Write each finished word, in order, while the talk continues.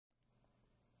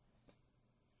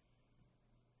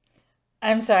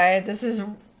I'm sorry, this is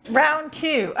round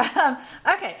two.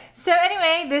 Okay, so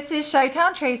anyway, this is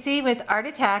Chi-townTraci with Art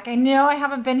Attack. I know I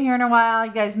haven't been here in a while.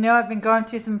 You guys know I've been going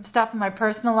through some stuff in my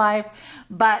personal life,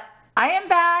 but I am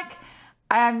back.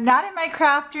 I am not in my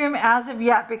craft room as of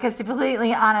yet because, to be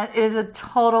completely honest, it is a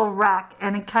total wreck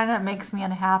and it kind of makes me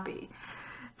unhappy.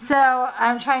 So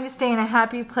I'm trying to stay in a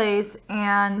happy place,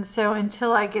 and so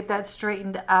until I get that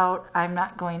straightened out, I'm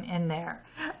not going in there.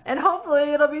 And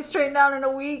hopefully it'll be straightened out in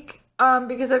a week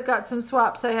because I've got some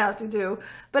swaps I have to do.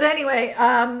 But anyway,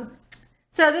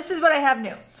 so this is what I have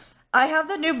new. I have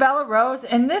the new Bella Rose,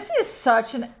 and this is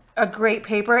such a great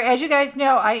paper. As you guys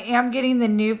know, I am getting the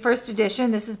new first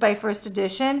edition. This is by first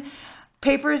edition.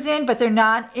 Papers in, but they're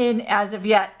not in as of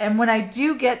yet. And when I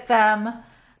do get them,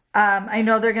 I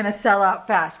know they're going to sell out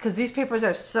fast because these papers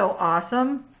are so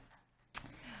awesome.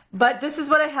 But this is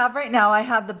what I have right now. I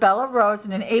have the Bella Rose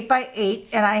in an 8x8,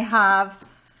 and I have,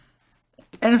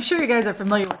 and I'm sure you guys are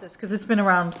familiar with this because it's been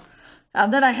around.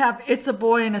 And then I have It's a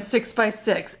Boy in a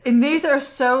 6x6. And these are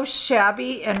so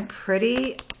shabby and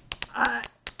pretty. I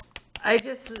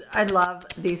love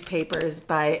these papers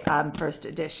by first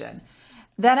edition.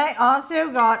 Then I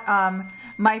also got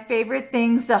my favorite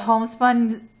things, the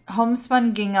homespun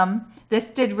gingham.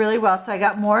 This did really well, so I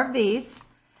got more of these.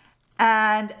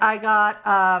 And I got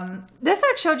this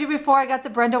I've showed you before. I got the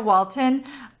Brenda Walton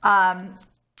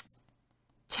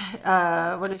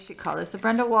what does she call this? The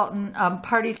Brenda Walton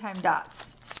Party Time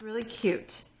Dots. It's really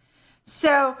cute.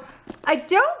 So I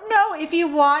don't know if you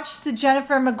watched the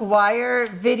Jennifer McGuire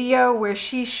video where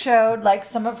she showed like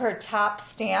some of her top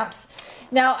stamps.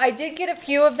 Now I did get a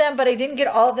few of them, but I didn't get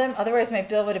all of them. Otherwise my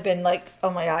bill would have been like, oh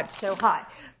my God, so high.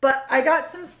 But I got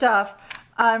some stuff.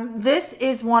 This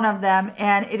is one of them,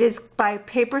 and it is by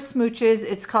Paper Smooches.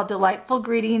 It's called Delightful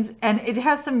Greetings, and it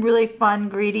has some really fun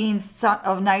greetings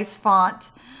of nice font.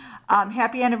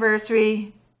 Happy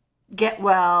anniversary. Get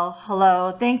well.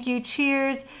 Hello. Thank you.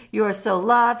 Cheers. You are so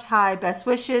loved. Hi. Best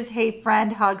wishes. Hey,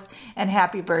 friend. Hugs. And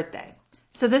happy birthday.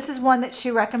 So this is one that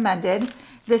she recommended.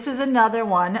 This is another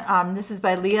one. This is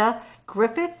by Leah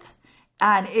Griffith,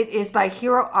 and it is by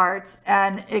Hero Arts.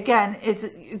 And again, it's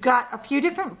got a few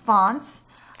different fonts.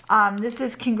 This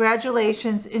is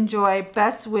congratulations. Enjoy.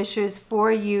 Best wishes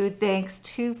for you. Thanks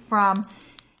to from.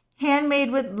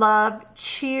 Handmade with love.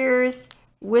 Cheers.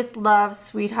 With love,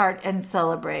 sweetheart, and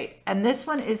celebrate. And this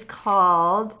one is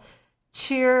called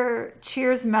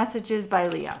Cheers Messages by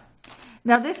Leah.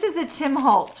 Now this is a Tim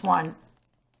Holtz one.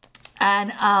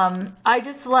 And I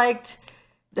just liked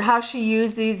how she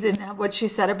used these and what she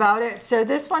said about it. So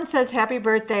this one says, happy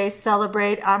birthday,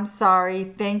 celebrate, I'm sorry,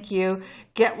 thank you,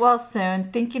 get well soon,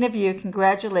 thinking of you,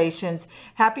 congratulations,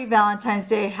 happy Valentine's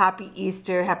Day, happy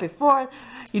Easter, happy 4th.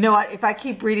 You know what, if I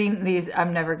keep reading these,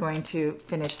 I'm never going to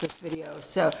finish this video.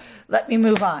 So let me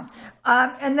move on.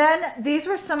 And then these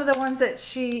were some of the ones that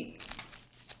she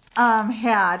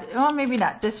had. Well, maybe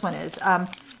not. This one is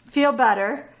Feel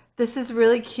Better. This is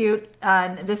really cute.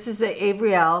 And this is by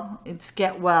Avriel. It's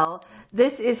Get Well.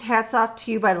 This is Hats Off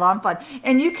to You by Lawn Fun.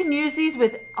 And you can use these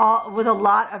with a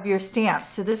lot of your stamps.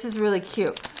 So this is really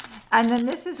cute. And then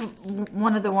this is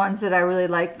one of the ones that I really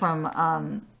like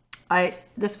from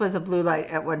this was a blue light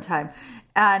at one time.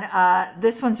 And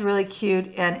this one's really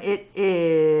cute, and it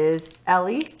is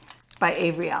Ellie by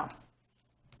Avriel.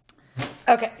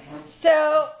 Okay,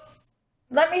 so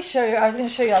let me show you. I was going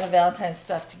to show you all the Valentine's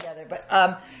stuff together,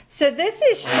 but so this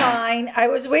is Shine. I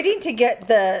was waiting to get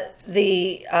the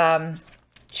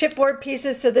chipboard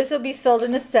pieces, so this will be sold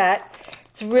in a set.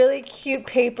 It's really cute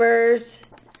papers,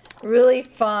 really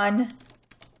fun.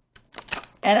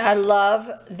 And I love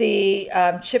the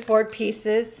chipboard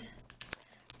pieces.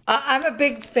 I'm a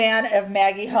big fan of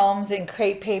Maggie Holmes and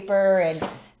crepe paper and,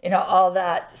 you know, all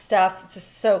that stuff. It's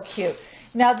just so cute.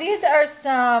 Now, these are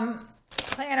some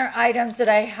planner items that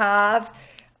I have.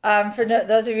 For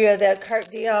those of you that Carte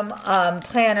Diem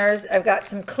planners, I've got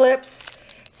some clips,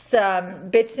 some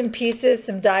bits and pieces,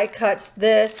 some die cuts.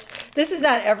 This is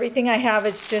not everything I have.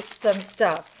 It's just some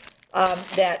stuff.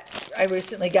 That I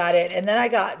recently got it. And then I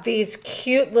got these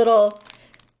cute little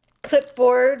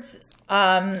clipboards.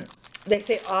 They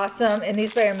say awesome. And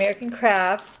these by American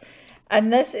Crafts.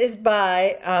 And this is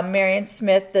by Marion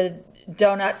Smith, the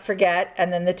Donut Forget,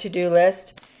 and then the to-do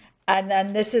list. And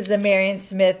then this is the Marion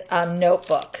Smith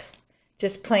notebook.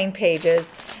 Just plain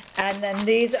pages. And then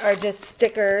these are just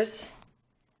stickers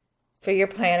for your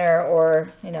planner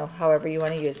or, you know, however you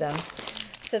want to use them.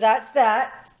 So that's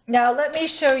that. Now let me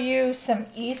show you some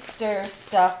Easter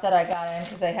stuff that I got in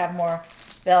because I have more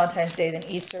Valentine's Day than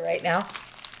Easter right now.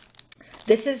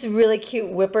 This is really cute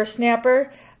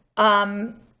whippersnapper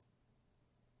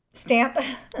stamp.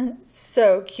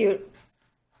 So cute.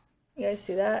 You guys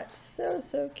see that? So,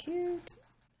 so cute.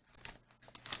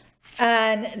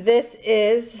 And this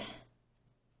is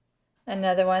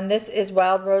another one. This is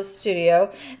Wild Rose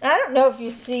Studio. And I don't know if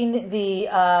you've seen the,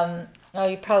 oh,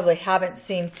 you probably haven't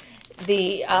seen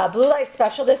the Blue Light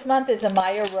Special this month is the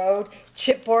Maya Road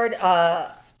chipboard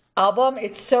album.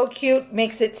 It's so cute.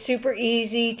 Makes it super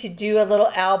easy to do a little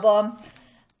album.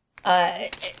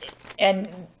 And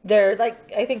they're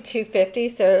like, I think $2.50,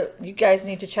 so you guys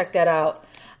need to check that out.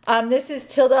 This is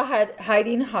Tilda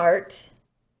Hiding Heart.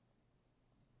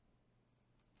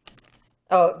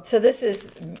 Oh, so this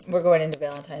is, we're going into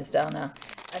Valentine's Day now.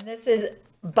 And this is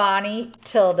Bonnie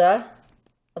Tilda,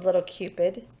 a little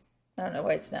Cupid. I don't know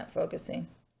why it's not focusing.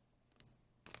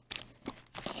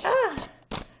 Ah.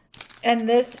 And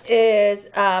this is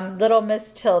Little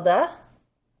Miss Tilda.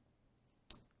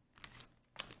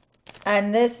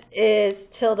 And this is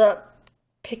Tilda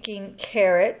picking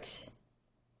carrot.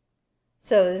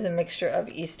 So this is a mixture of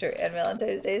Easter and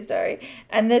Valentine's Day story.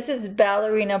 And this is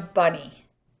Ballerina Bunny.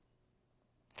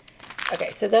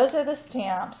 Okay, so those are the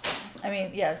stamps. I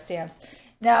mean, yeah, stamps.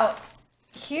 Now,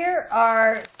 here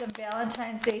are some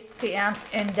Valentine's Day stamps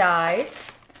and dies.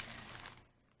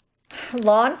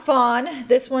 Lawn Fawn.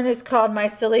 This one is called My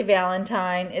Silly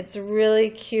Valentine. It's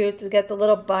really cute. It's got the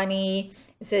little bunny.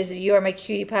 It says, you are my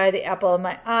cutie pie, the apple of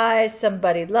my eyes.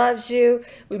 Somebody loves you.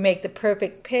 We make the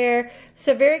perfect pair.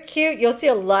 So very cute. You'll see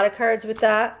a lot of cards with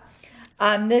that.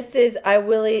 This is I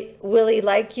Willie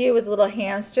Like You with a little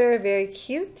hamster. Very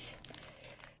cute.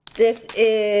 This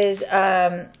is,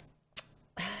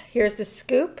 here's the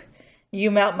scoop. You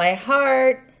melt my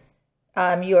heart.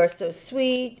 You are so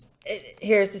sweet.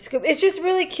 Here's the scoop. It's just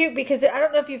really cute because I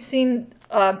don't know if you've seen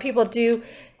people do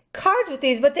cards with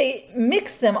these, but they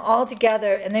mix them all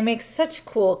together and they make such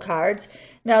cool cards.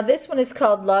 Now this one is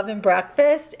called Love and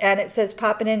Breakfast, and it says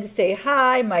popping in to say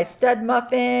hi, my stud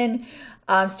muffin.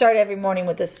 Start every morning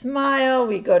with a smile.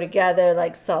 We go together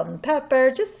like salt and pepper.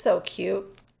 Just so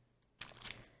cute.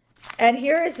 And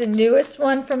here is the newest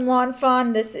one from Lawn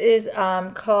Fawn. This is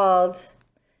called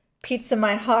Pizza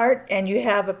My Heart, and you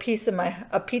have a piece of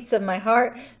my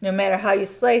heart. No matter how you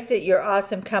slice it, your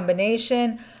awesome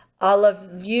combination. All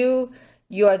of you,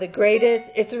 you are the greatest.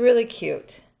 It's really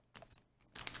cute.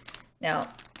 Now,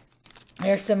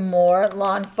 here's some more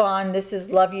Lawn Fawn. This is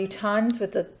Love You Tons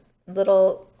with the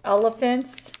little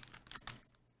elephants.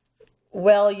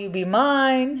 Will You Be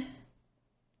Mine?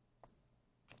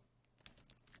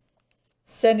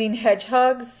 Sending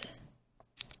Hedgehogs.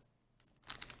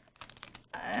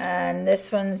 And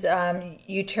this one's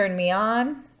You Turn Me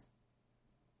On.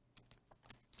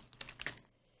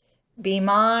 Be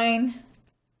Mine.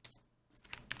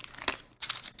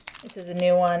 This is a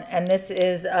new one. And this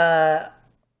is Well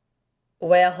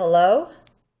Hello.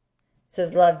 It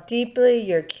says love deeply,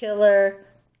 you're killer.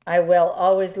 I will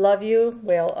always love you.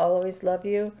 Will always love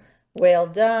you. Well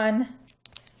done.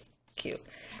 Cute.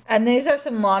 And these are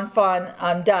some Lawn Fawn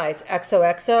dies.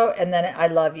 XOXO and then I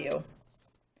Love You.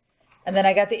 And then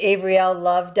I got the Avriel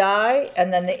Love die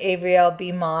and then the Avriel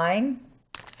Be Mine.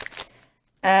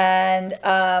 And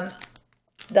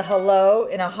the Hello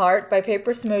in a Heart by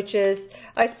Paper Smooches.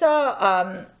 I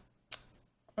saw,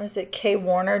 what is it, Kay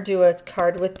Warner do a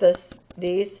card with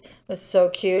these. It was so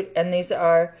cute. And these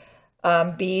are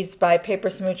Bees by Paper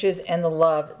Smooches and The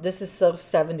Love. This is so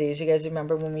 70s. You guys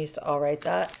remember when we used to all write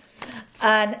that?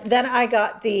 And then I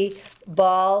got the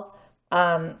ball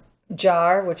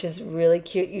jar, which is really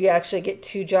cute. You actually get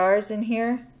 2 jars in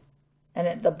here.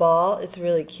 And the ball is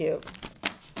really cute.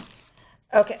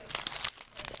 Okay.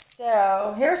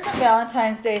 So here's some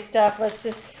Valentine's Day stuff. Let's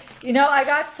just, you know, I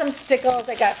got some stickles.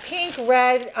 I got pink,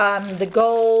 red, the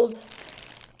gold,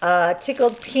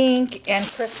 tickled pink, and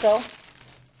crystal.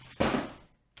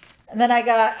 And then I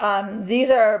got,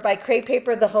 these are by Crepe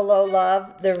Paper, the Hello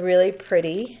Love. They're really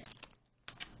pretty.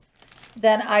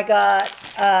 Then I got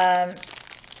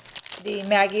the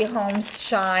Maggie Holmes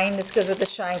Shine. This goes with the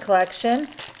Shine collection.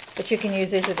 But you can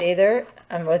use these with either,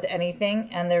 with anything,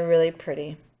 and they're really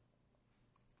pretty.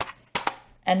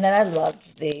 And then I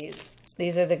loved these.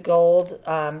 These are the gold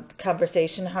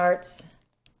conversation hearts.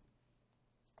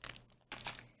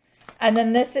 And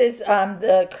then this is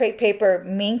the Crepe Paper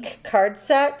Mink card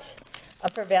set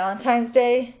for Valentine's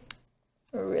Day.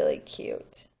 Really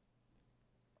cute.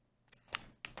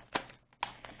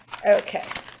 Okay.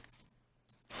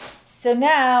 So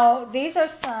now these are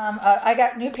some, I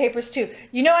got new papers too.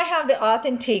 You know I have the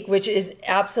Authentique, which is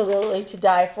absolutely to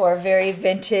die for. Very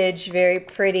vintage, very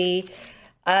pretty.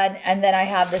 And then I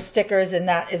have the stickers, and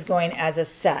that is going as a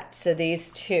set. So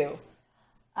these two.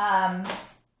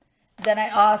 Then I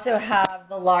also have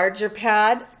the larger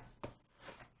pad.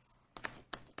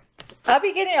 I'll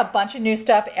be getting a bunch of new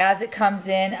stuff as it comes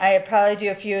in. I probably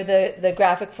do a few of the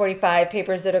graphic 45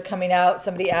 papers that are coming out.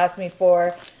 Somebody asked me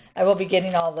for. I will be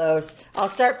getting all those. I'll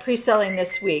start pre-selling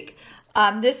this week.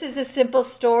 This is a Simple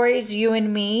Stories, You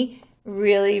and Me.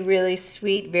 Really, really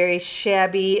sweet, very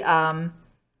shabby,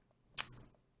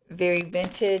 very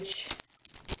vintage.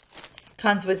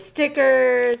 Comes with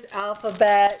stickers,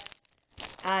 alphabet,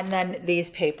 and then these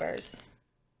papers.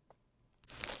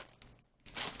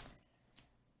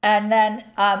 And then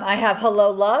I have Hello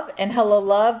Love, and Hello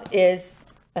Love is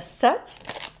a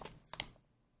set.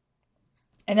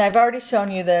 And I've already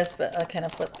shown you this, but I'll kind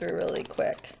of flip through really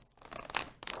quick.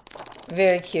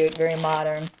 Very cute, very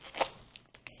modern.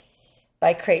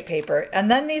 By Crate Paper. And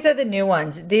then these are the new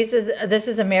ones. This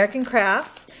is American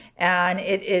Crafts, and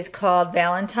it is called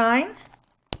Valentine.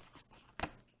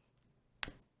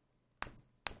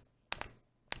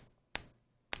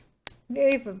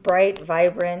 Very bright,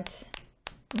 vibrant,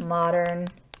 modern.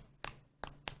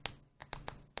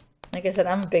 Like I said,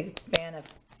 I'm a big fan of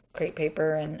Crate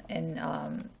Paper and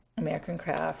American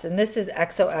Crafts. And this is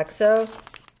XOXO.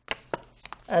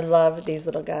 I love these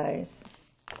little guys.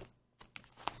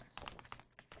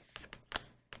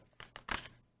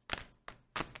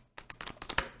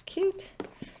 Cute.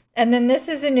 And then this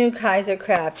is a new Kaiser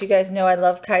Craft. You guys know I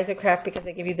love Kaiser Craft because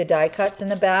they give you the die cuts in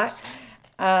the back.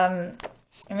 I'm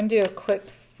going to do a quick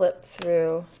flip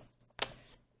through.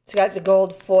 It's got the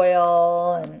gold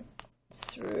foil and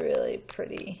it's really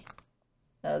pretty.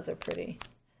 Those are pretty.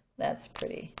 That's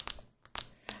pretty.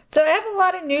 So I have a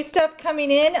lot of new stuff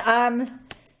coming in.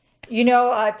 You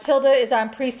know, Tilda is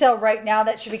on pre-sale right now.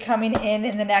 That should be coming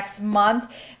in the next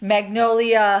month.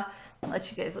 Magnolia, I'll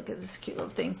let you guys look at this cute little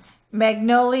thing.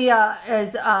 Magnolia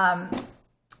is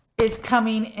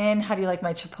coming in. How do you like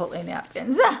my Chipotle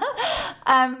napkins?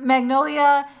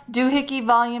 Magnolia Doohickey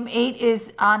Volume 8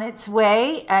 is on its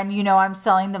way, and you know I'm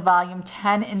selling the Volume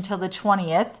 10 until the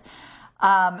 20th.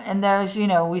 And those, you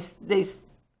know, they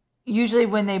usually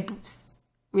when they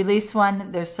release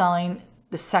one, they're selling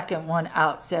the second one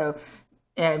out. So,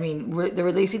 I mean, they're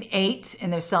releasing 8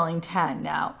 and they're selling 10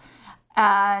 now.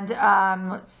 And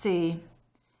let's see.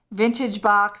 Vintage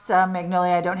Box,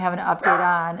 Magnolia, I don't have an update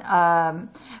on.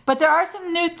 But there are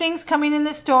some new things coming in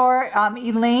the store.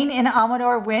 Elaine and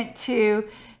Amador went to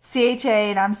CHA,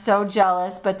 and I'm so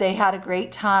jealous, but they had a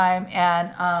great time.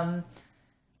 And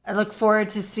I look forward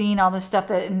to seeing all the stuff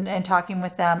and talking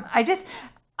with them.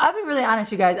 I'll be really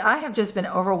honest, you guys. I have just been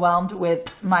overwhelmed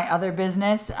with my other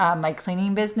business, my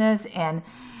cleaning business, and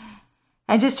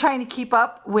just trying to keep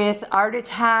up with Art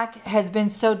Attack has been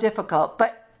so difficult.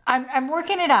 But I'm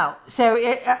working it out. So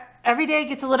every day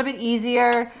gets a little bit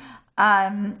easier.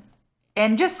 And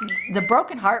just the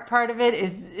broken heart part of it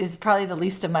is probably the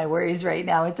least of my worries right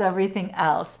now. It's everything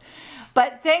else.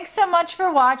 But thanks so much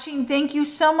for watching. Thank you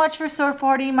so much for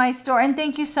supporting my store. And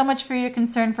thank you so much for your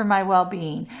concern for my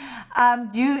well-being.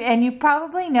 And you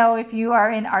probably know, if you are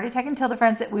in Art Attack and Tilda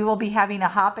Friends, that we will be having a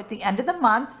hop at the end of the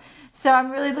month. So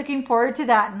I'm really looking forward to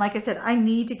that. And like I said, I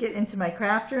need to get into my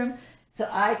craft room so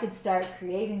I could start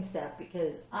creating stuff,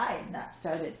 because I have not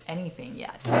started anything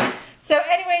yet. So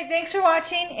anyway, thanks for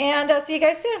watching, and I'll see you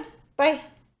guys soon. Bye.